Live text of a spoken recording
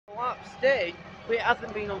that stick, but it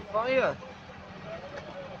hasn't been on fire.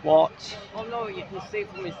 Watch. Oh no, you can see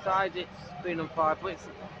from inside it's been on fire, but it's...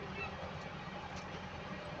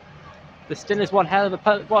 The still is one hell of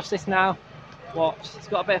a... Watch this now. Watch. It's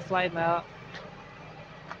got a bit of flame there.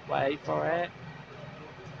 Wait for it.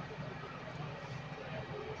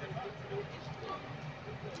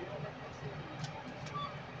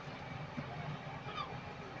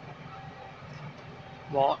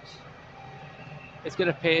 Watch. It's going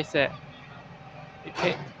to pierce it.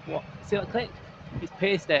 What? See that click? It's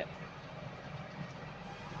pierced it.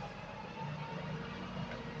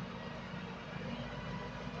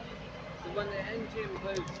 So when the engine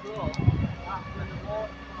moves slow, that's when the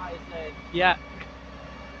water flies in. Yeah.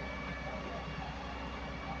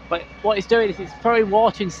 But what it's doing is it's throwing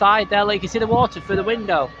water inside there. Like you can see the water through the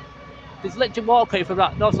window. There's literally water coming from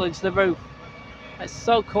that nozzle into the roof. That's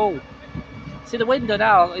so cool. See the window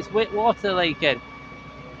now, it's water leaking.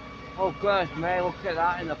 Oh gosh, mate, look at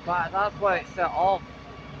that in the back. That's where it set off.